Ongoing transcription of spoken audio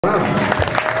Wow,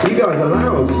 you guys are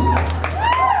loud.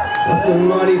 That's some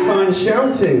mighty fine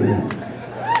shouting.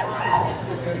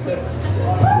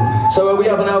 So we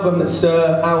have an album that's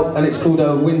out and it's called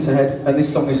Winterhead, and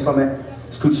this song is from it.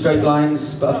 It's called Straight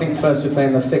Lines, but I think first we're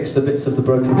playing the Fix the Bits of the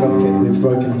Broken Drum Kit that's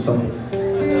broken or something.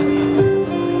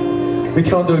 We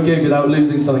can't do a gig without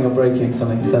losing something or breaking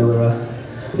something, so we're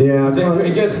doing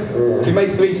pretty good. Yeah. We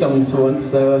made 3 songs for once,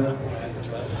 so...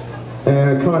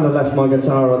 kind of left my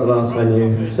guitar at the last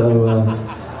venue, so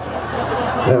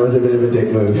that was a bit of a dick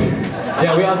move.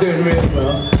 Yeah, we are doing really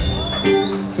well.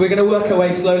 So we're going to work our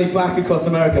way slowly back across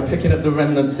America, picking up the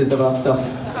remnants of our stuff.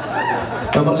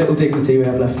 And what little dignity we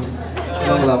have left.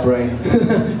 Long that brain.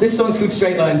 This song's called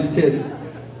Straight Lines. Cheers.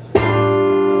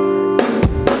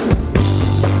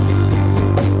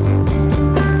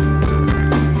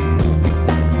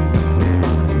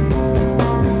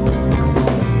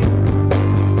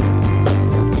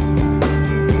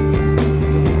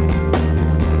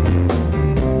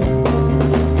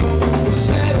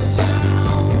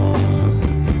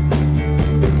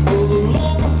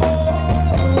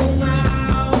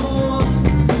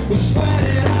 Sweat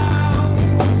it out.